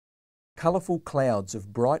Colourful clouds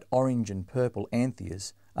of bright orange and purple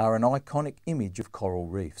Anthias are an iconic image of coral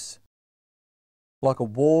reefs. Like a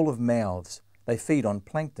wall of mouths, they feed on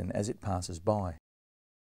plankton as it passes by.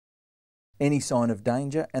 Any sign of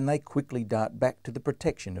danger and they quickly dart back to the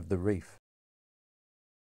protection of the reef.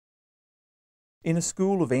 In a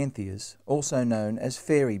school of Anthias, also known as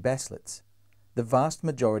fairy basslets, the vast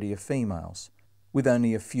majority are females, with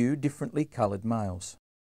only a few differently coloured males.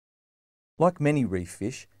 Like many reef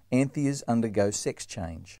fish, Anthias undergo sex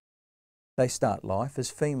change. They start life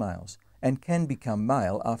as females and can become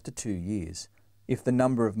male after 2 years, if the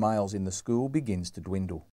number of males in the school begins to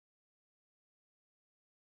dwindle.